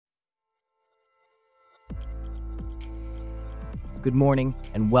Good morning,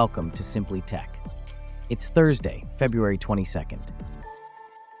 and welcome to Simply Tech. It's Thursday, February 22nd.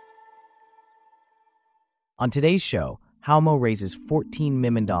 On today's show, Haomo raises $14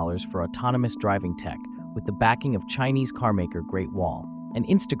 million for autonomous driving tech with the backing of Chinese carmaker Great Wall, and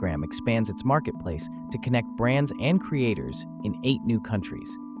Instagram expands its marketplace to connect brands and creators in 8 new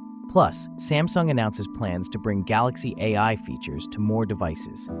countries. Plus, Samsung announces plans to bring Galaxy AI features to more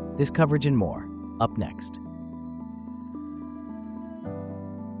devices. This coverage and more, up next.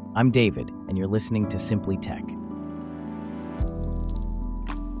 I'm David, and you're listening to Simply Tech.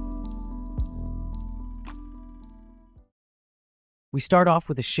 We start off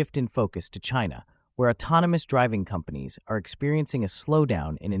with a shift in focus to China, where autonomous driving companies are experiencing a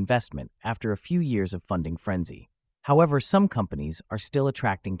slowdown in investment after a few years of funding frenzy. However, some companies are still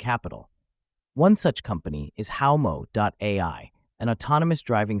attracting capital. One such company is Haomo.ai, an autonomous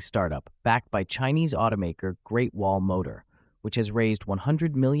driving startup backed by Chinese automaker Great Wall Motor, which has raised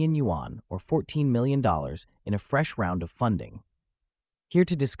 100 million yuan or $14 million in a fresh round of funding. Here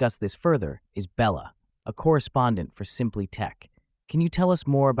to discuss this further is Bella, a correspondent for Simply Tech. Can you tell us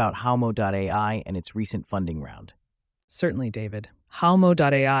more about Haomo.ai and its recent funding round? Certainly, David.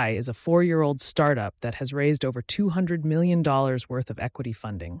 Haomo.ai is a 4-year-old startup that has raised over $200 million worth of equity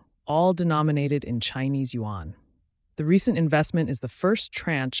funding, all denominated in Chinese yuan. The recent investment is the first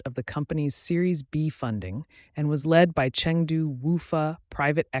tranche of the company's Series B funding and was led by Chengdu Wufa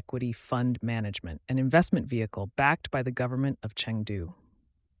Private Equity Fund Management, an investment vehicle backed by the government of Chengdu.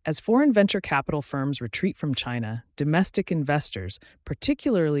 As foreign venture capital firms retreat from China, domestic investors,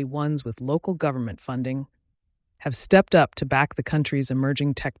 particularly ones with local government funding, have stepped up to back the country's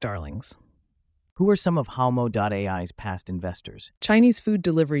emerging tech darlings. Who are some of Haomo.ai's past investors? Chinese food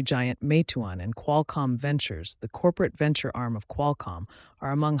delivery giant Meituan and Qualcomm Ventures, the corporate venture arm of Qualcomm,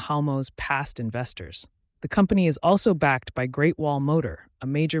 are among Haomo's past investors. The company is also backed by Great Wall Motor, a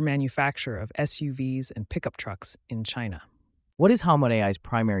major manufacturer of SUVs and pickup trucks in China. What is Haomo.ai's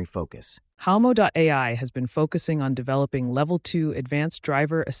primary focus? Haomo.ai has been focusing on developing Level 2 advanced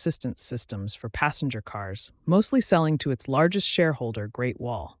driver assistance systems for passenger cars, mostly selling to its largest shareholder, Great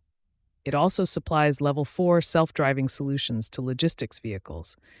Wall. It also supplies Level 4 self-driving solutions to logistics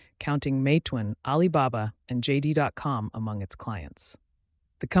vehicles, counting Meituan, Alibaba, and JD.com among its clients.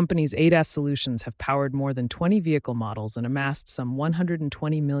 The company's ADAS solutions have powered more than 20 vehicle models and amassed some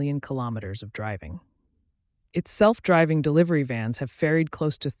 120 million kilometers of driving. Its self-driving delivery vans have ferried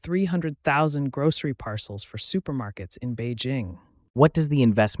close to 300,000 grocery parcels for supermarkets in Beijing. What does the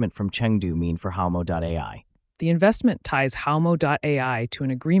investment from Chengdu mean for Haomo.ai? The investment ties Haomo.ai to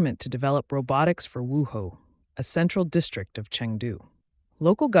an agreement to develop robotics for Wuhou, a central district of Chengdu.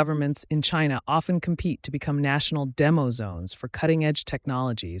 Local governments in China often compete to become national demo zones for cutting-edge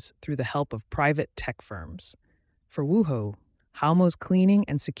technologies through the help of private tech firms. For Wuhou, Haomo's cleaning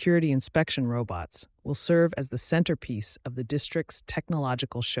and security inspection robots will serve as the centerpiece of the district's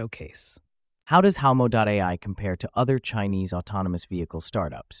technological showcase. How does Haomo.ai compare to other Chinese autonomous vehicle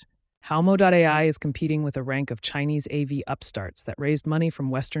startups? Haomo.ai is competing with a rank of Chinese AV upstarts that raised money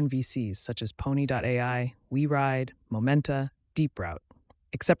from Western VCs such as Pony.ai, WeRide, Momenta, DeepRoute.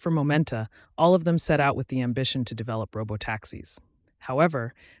 Except for Momenta, all of them set out with the ambition to develop robotaxis.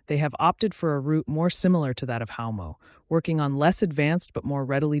 However, they have opted for a route more similar to that of Haomo, working on less advanced but more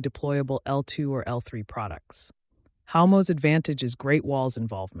readily deployable L2 or L3 products. Haomo's advantage is Great Wall's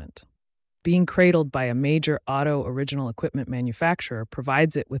involvement. Being cradled by a major auto original equipment manufacturer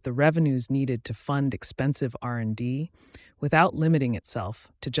provides it with the revenues needed to fund expensive R&D without limiting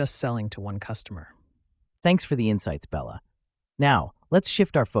itself to just selling to one customer. Thanks for the insights, Bella. Now, let's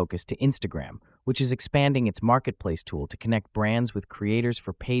shift our focus to Instagram, which is expanding its marketplace tool to connect brands with creators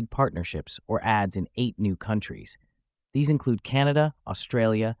for paid partnerships or ads in 8 new countries. These include Canada,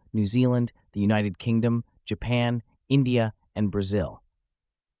 Australia, New Zealand, the United Kingdom, Japan, India, and Brazil.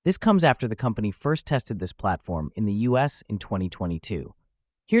 This comes after the company first tested this platform in the US in 2022.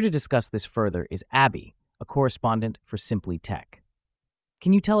 Here to discuss this further is Abby, a correspondent for Simply Tech.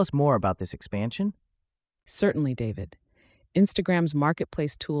 Can you tell us more about this expansion? Certainly, David. Instagram's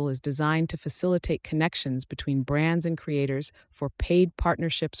marketplace tool is designed to facilitate connections between brands and creators for paid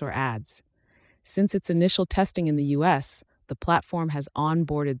partnerships or ads. Since its initial testing in the US, the platform has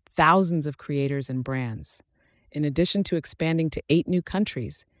onboarded thousands of creators and brands. In addition to expanding to 8 new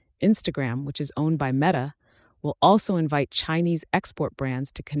countries, Instagram, which is owned by Meta, will also invite Chinese export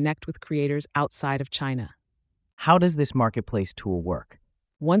brands to connect with creators outside of China. How does this marketplace tool work?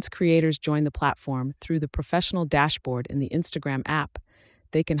 Once creators join the platform through the professional dashboard in the Instagram app,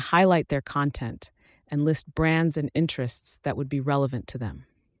 they can highlight their content and list brands and interests that would be relevant to them.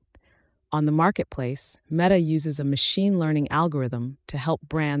 On the marketplace, Meta uses a machine learning algorithm to help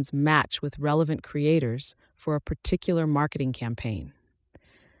brands match with relevant creators for a particular marketing campaign.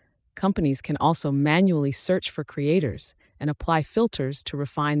 Companies can also manually search for creators and apply filters to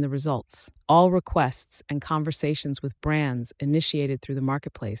refine the results. All requests and conversations with brands initiated through the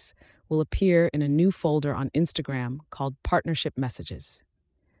marketplace will appear in a new folder on Instagram called Partnership Messages.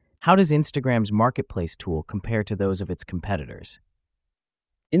 How does Instagram's marketplace tool compare to those of its competitors?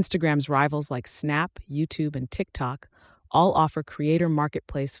 Instagram's rivals like Snap, YouTube, and TikTok all offer creator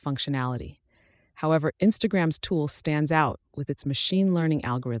marketplace functionality. However, Instagram's tool stands out with its machine learning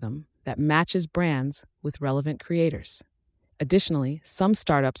algorithm that matches brands with relevant creators. Additionally, some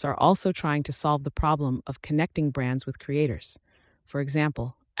startups are also trying to solve the problem of connecting brands with creators. For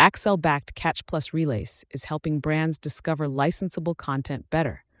example, Axel-backed Catch Plus Relays is helping brands discover licensable content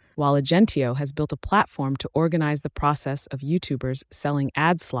better, while Agentio has built a platform to organize the process of YouTubers selling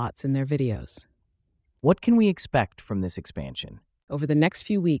ad slots in their videos. What can we expect from this expansion? Over the next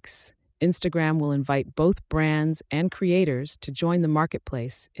few weeks, Instagram will invite both brands and creators to join the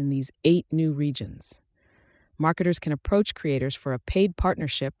marketplace in these 8 new regions. Marketers can approach creators for a paid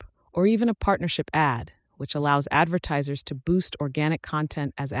partnership or even a partnership ad, which allows advertisers to boost organic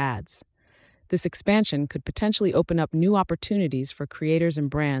content as ads. This expansion could potentially open up new opportunities for creators and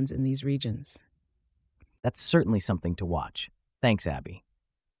brands in these regions. That's certainly something to watch. Thanks, Abby.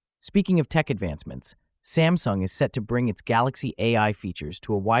 Speaking of tech advancements, Samsung is set to bring its Galaxy AI features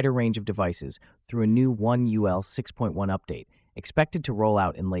to a wider range of devices through a new One UI 6.1 update, expected to roll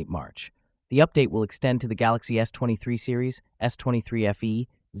out in late March. The update will extend to the Galaxy S23 series, S23 FE,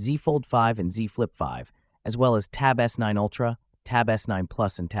 Z Fold 5, and Z Flip 5, as well as Tab S9 Ultra, Tab S9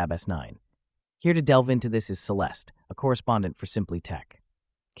 Plus, and Tab S9. Here to delve into this is Celeste, a correspondent for Simply Tech.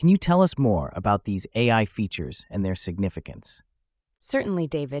 Can you tell us more about these AI features and their significance? Certainly,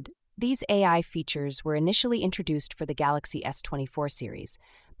 David. These AI features were initially introduced for the Galaxy S24 series,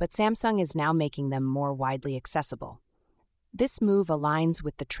 but Samsung is now making them more widely accessible. This move aligns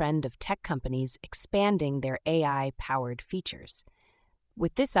with the trend of tech companies expanding their AI-powered features.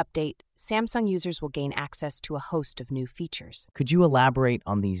 With this update, Samsung users will gain access to a host of new features. Could you elaborate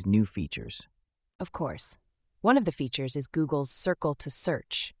on these new features? Of course. One of the features is Google's Circle to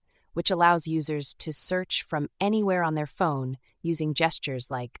Search, which allows users to search from anywhere on their phone using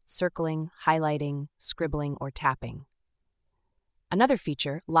gestures like circling, highlighting, scribbling, or tapping. Another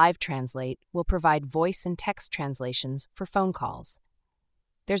feature, Live Translate, will provide voice and text translations for phone calls.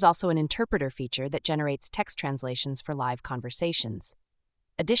 There's also an interpreter feature that generates text translations for live conversations.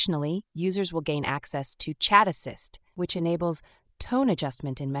 Additionally, users will gain access to Chat Assist, which enables tone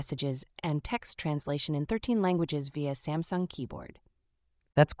adjustment in messages and text translation in 13 languages via Samsung Keyboard.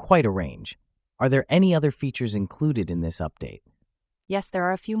 That's quite a range. Are there any other features included in this update? Yes, there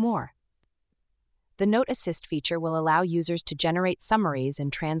are a few more. The Note Assist feature will allow users to generate summaries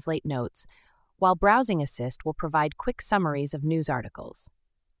and translate notes, while Browsing Assist will provide quick summaries of news articles.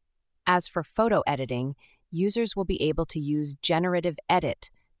 As for photo editing, users will be able to use Generative Edit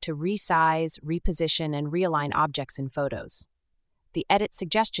to resize, reposition, and realign objects in photos. The Edit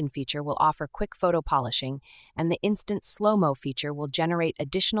Suggestion feature will offer quick photo polishing, and the Instant Slow-Mo feature will generate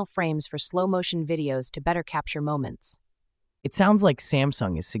additional frames for slow-motion videos to better capture moments. It sounds like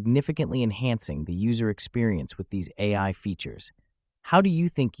Samsung is significantly enhancing the user experience with these AI features. How do you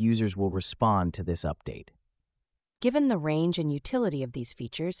think users will respond to this update? Given the range and utility of these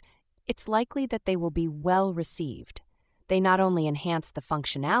features, it's likely that they will be well received. They not only enhance the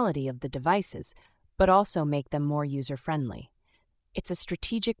functionality of the devices, but also make them more user-friendly. It's a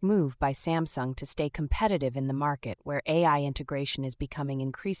strategic move by Samsung to stay competitive in the market where AI integration is becoming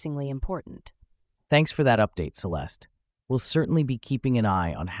increasingly important. Thanks for that update, Celeste. We'll certainly be keeping an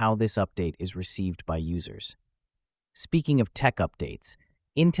eye on how this update is received by users. Speaking of tech updates,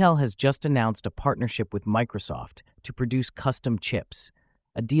 Intel has just announced a partnership with Microsoft to produce custom chips,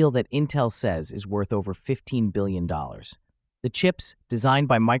 a deal that Intel says is worth over $15 billion. The chips, designed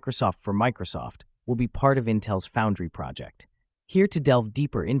by Microsoft for Microsoft, will be part of Intel's Foundry project. Here to delve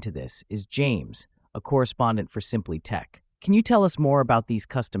deeper into this is James, a correspondent for Simply Tech. Can you tell us more about these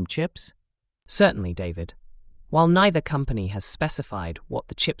custom chips? Certainly, David. While neither company has specified what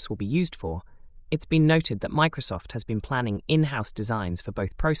the chips will be used for, it's been noted that Microsoft has been planning in-house designs for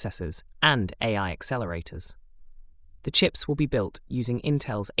both processors and AI accelerators. The chips will be built using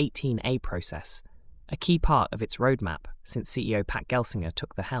Intel's 18A process, a key part of its roadmap since CEO Pat Gelsinger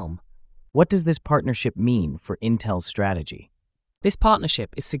took the helm. What does this partnership mean for Intel's strategy? This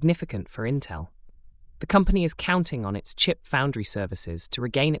partnership is significant for Intel. The company is counting on its chip foundry services to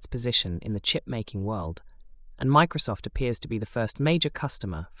regain its position in the chip-making world, and Microsoft appears to be the first major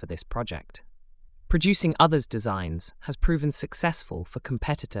customer for this project. Producing others' designs has proven successful for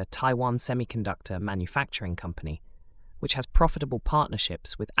competitor Taiwan Semiconductor Manufacturing Company, which has profitable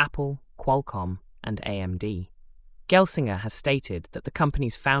partnerships with Apple, Qualcomm, and AMD. Gelsinger has stated that the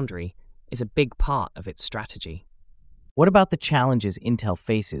company's foundry is a big part of its strategy. What about the challenges Intel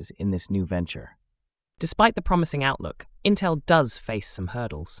faces in this new venture? Despite the promising outlook, Intel does face some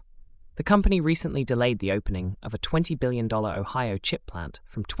hurdles. The company recently delayed the opening of a $20 billion Ohio chip plant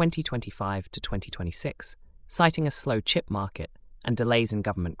from 2025 to 2026, citing a slow chip market and delays in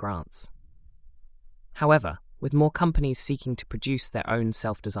government grants. However, with more companies seeking to produce their own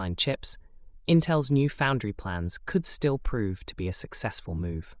self-designed chips, Intel's new foundry plans could still prove to be a successful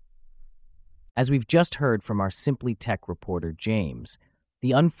move. As we've just heard from our Simply Tech reporter James,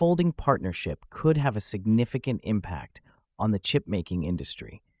 the unfolding partnership could have a significant impact on the chip-making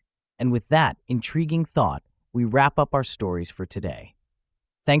industry. And with that intriguing thought, we wrap up our stories for today.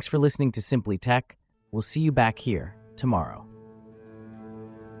 Thanks for listening to Simply Tech. We'll see you back here tomorrow.